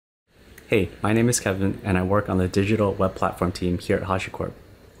Hey, my name is Kevin, and I work on the digital web platform team here at HashiCorp.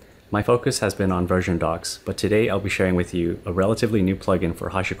 My focus has been on version docs, but today I'll be sharing with you a relatively new plugin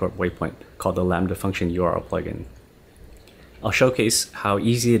for HashiCorp Waypoint called the Lambda function URL plugin. I'll showcase how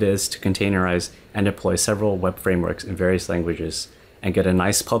easy it is to containerize and deploy several web frameworks in various languages and get a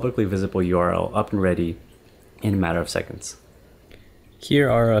nice publicly visible URL up and ready in a matter of seconds.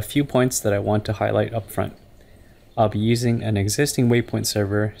 Here are a few points that I want to highlight up front. I'll be using an existing Waypoint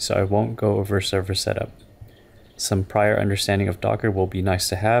server, so I won't go over server setup. Some prior understanding of Docker will be nice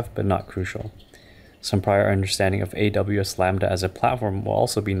to have, but not crucial. Some prior understanding of AWS Lambda as a platform will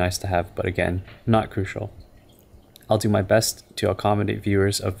also be nice to have, but again, not crucial. I'll do my best to accommodate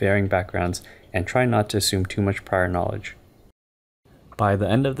viewers of varying backgrounds and try not to assume too much prior knowledge. By the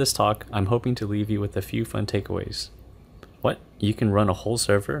end of this talk, I'm hoping to leave you with a few fun takeaways. What? You can run a whole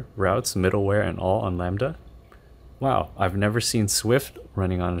server, routes, middleware, and all on Lambda? Wow, I've never seen Swift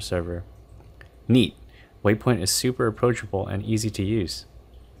running on a server. Neat. Waypoint is super approachable and easy to use.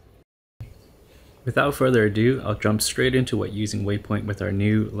 Without further ado, I'll jump straight into what using Waypoint with our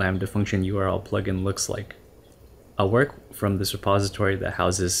new Lambda function URL plugin looks like. I'll work from this repository that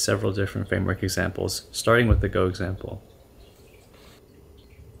houses several different framework examples, starting with the Go example.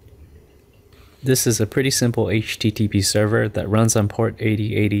 This is a pretty simple HTTP server that runs on port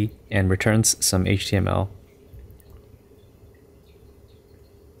 8080 and returns some HTML.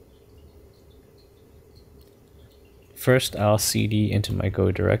 First, I'll cd into my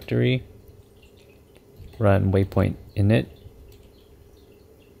Go directory, run waypoint init,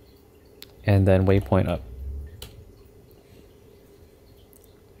 and then waypoint up.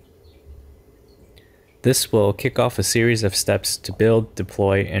 This will kick off a series of steps to build,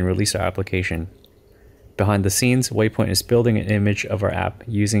 deploy, and release our application. Behind the scenes, Waypoint is building an image of our app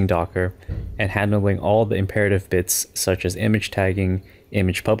using Docker and handling all the imperative bits such as image tagging,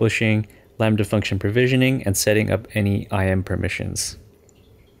 image publishing, Lambda function provisioning, and setting up any IAM permissions.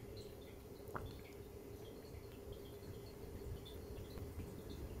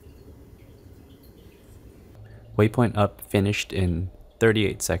 Waypoint up finished in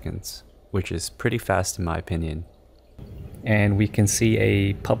 38 seconds, which is pretty fast in my opinion. And we can see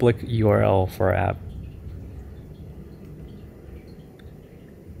a public URL for our app.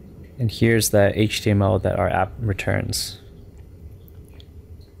 And here's the HTML that our app returns.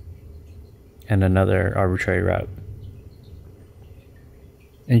 And another arbitrary route.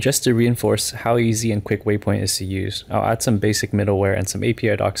 And just to reinforce how easy and quick Waypoint is to use, I'll add some basic middleware and some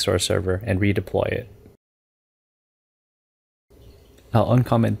API docs to our server and redeploy it. I'll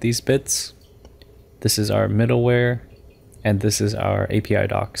uncomment these bits. This is our middleware, and this is our API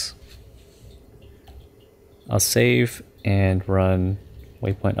docs. I'll save and run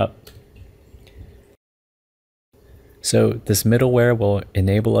Waypoint up. So this middleware will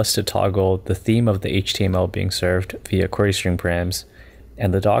enable us to toggle the theme of the HTML being served via query string params,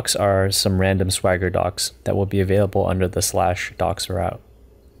 and the docs are some random Swagger docs that will be available under the /docs route.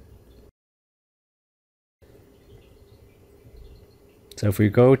 So if we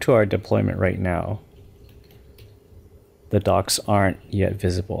go to our deployment right now, the docs aren't yet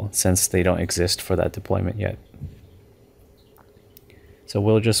visible since they don't exist for that deployment yet. So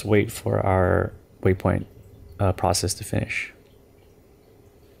we'll just wait for our Waypoint process to finish.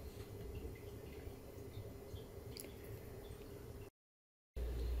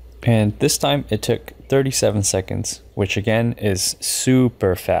 And this time it took 37 seconds, which again is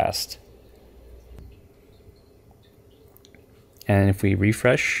super fast. And if we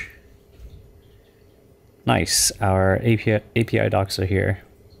refresh, nice, our API docs are here.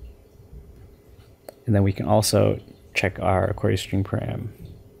 And then we can also check our query string param.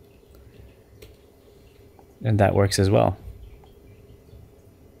 And that works as well.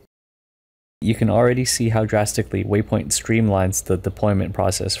 You can already see how drastically Waypoint streamlines the deployment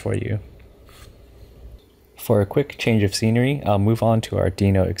process for you. For a quick change of scenery, I'll move on to our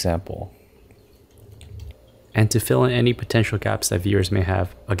Dino example. And to fill in any potential gaps that viewers may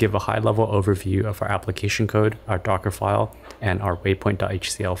have, I'll give a high-level overview of our application code, our Docker file, and our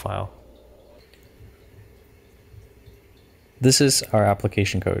waypoint.htcl file. This is our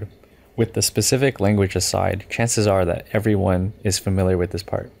application code. With the specific language aside, chances are that everyone is familiar with this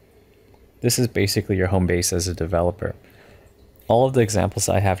part. This is basically your home base as a developer. All of the examples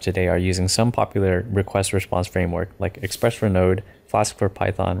I have today are using some popular request response framework like Express for Node, Flask for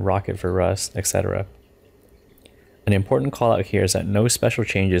Python, Rocket for Rust, etc. An important call out here is that no special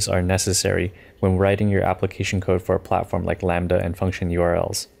changes are necessary when writing your application code for a platform like Lambda and function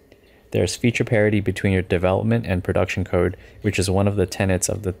URLs. There's feature parity between your development and production code, which is one of the tenets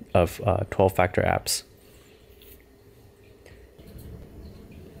of 12-factor apps.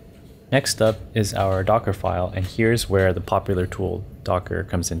 Next up is our Docker file, and here's where the popular tool Docker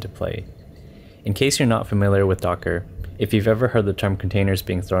comes into play. In case you're not familiar with Docker, if you've ever heard the term containers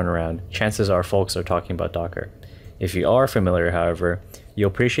being thrown around, chances are folks are talking about Docker. If you are familiar, however, you'll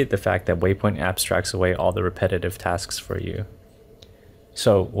appreciate the fact that Waypoint abstracts away all the repetitive tasks for you.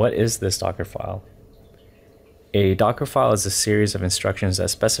 So what is this Docker file? A Docker file is a series of instructions that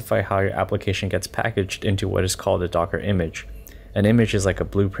specify how your application gets packaged into what is called a Docker image. An image is like a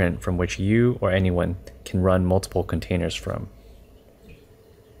blueprint from which you or anyone can run multiple containers from.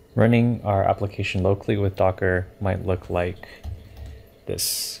 Running our application locally with Docker might look like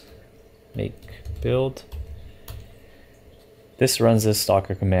this. Make build. This runs this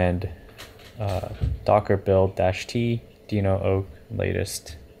Docker command, docker build -t dino oak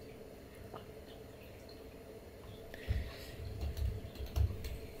latest.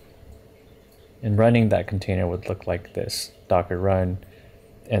 And running that container would look like this: docker run,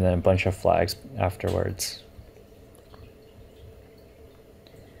 and then a bunch of flags afterwards.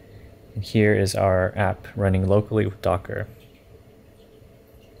 And here is our app running locally with Docker.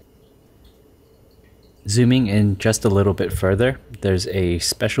 Zooming in just a little bit further, there's a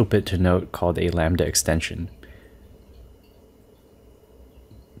special bit to note called a Lambda extension.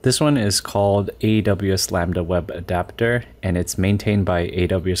 This one is called AWS Lambda Web Adapter, and it's maintained by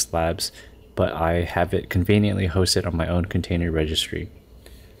AWS Labs, but I have it conveniently hosted on my own container registry.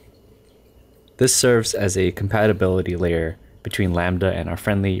 This serves as a compatibility layer between Lambda and our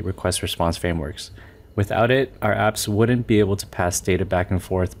friendly request response frameworks. Without it, our apps wouldn't be able to pass data back and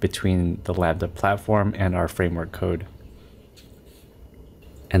forth between the Lambda platform and our framework code.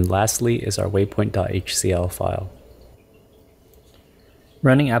 And lastly is our waypoint.hcl file.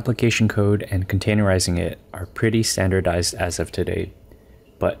 Running application code and containerizing it are pretty standardized as of today,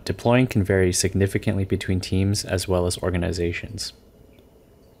 but deploying can vary significantly between teams as well as organizations.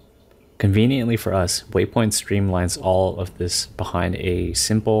 Conveniently for us, Waypoint streamlines all of this behind a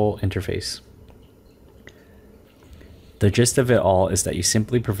simple interface. The gist of it all is that you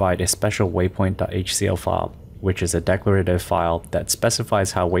simply provide a special waypoint.hcl file, which is a declarative file that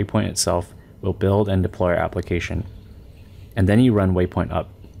specifies how Waypoint itself will build and deploy our application. And then you run Waypoint up,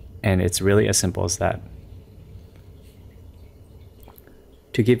 and it's really as simple as that.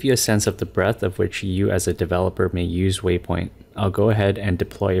 To give you a sense of the breadth of which you as a developer may use Waypoint, I'll go ahead and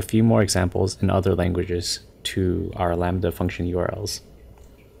deploy a few more examples in other languages to our Lambda function URLs.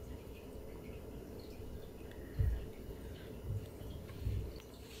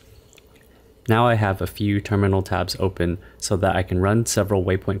 Now I have a few terminal tabs open so that I can run several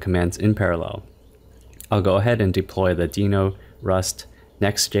Waypoint commands in parallel. I'll go ahead and deploy the Dino, Rust,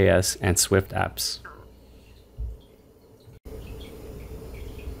 Next.js, and Swift apps.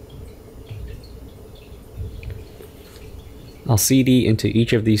 I'll cd into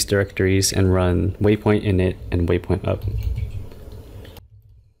each of these directories and run waypoint init and waypoint up.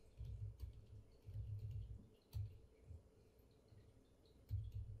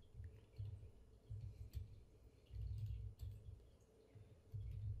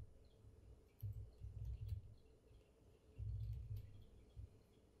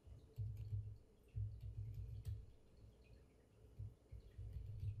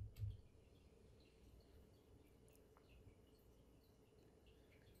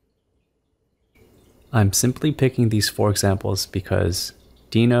 I'm simply picking these 4 examples because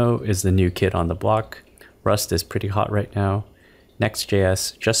Dino is the new kid on the block, Rust is pretty hot right now,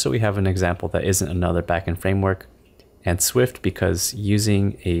 Next.js just so we have an example that isn't another backend framework, and Swift because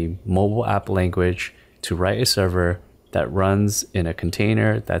using a mobile app language to write a server that runs in a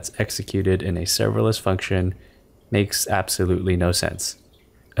container that's executed in a serverless function makes absolutely no sense.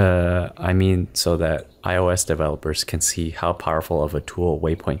 I mean, so that iOS developers can see how powerful of a tool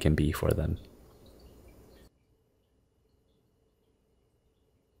Waypoint can be for them.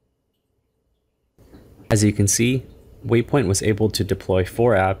 As you can see, Waypoint was able to deploy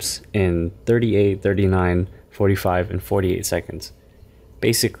 4 apps in 38, 39, 45, and 48 seconds.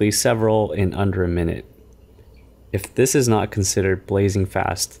 Basically several in under a minute. If this is not considered blazing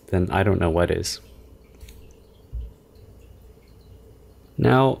fast, then I don't know what is.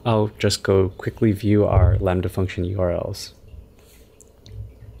 Now I'll just go quickly view our Lambda function URLs.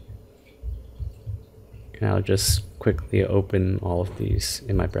 And I'll just quickly open all of these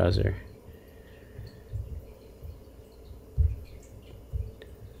in my browser.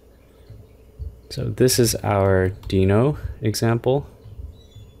 So this is our Dino example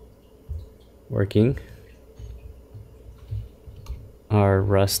working, our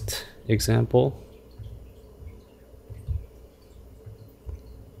Rust example,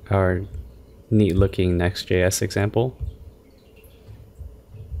 our neat looking Next.js example,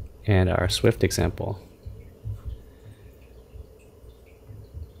 and our Swift example.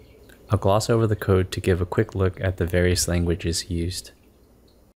 I'll gloss over the code to give a quick look at the various languages used.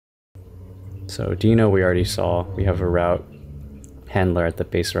 So do you know we already saw we have a route handler at the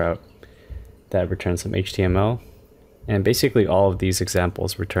base route that returns some HTML, and basically all of these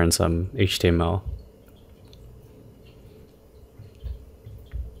examples return some HTML.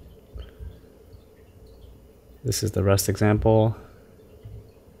 This is the Rust example.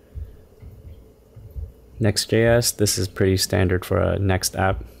 Next.js, this is pretty standard for a Next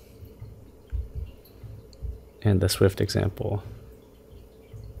app. And the Swift example.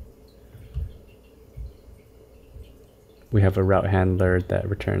 We have a route handler that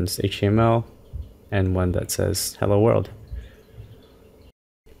returns HTML and one that says hello world.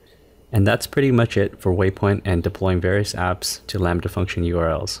 And that's pretty much it for Waypoint and deploying various apps to Lambda function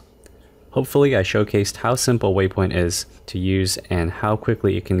URLs. Hopefully I showcased how simple Waypoint is to use and how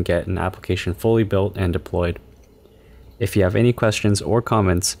quickly it can get an application fully built and deployed. If you have any questions or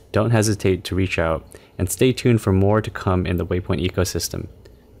comments, don't hesitate to reach out, and stay tuned for more to come in the Waypoint ecosystem.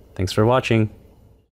 Thanks for watching.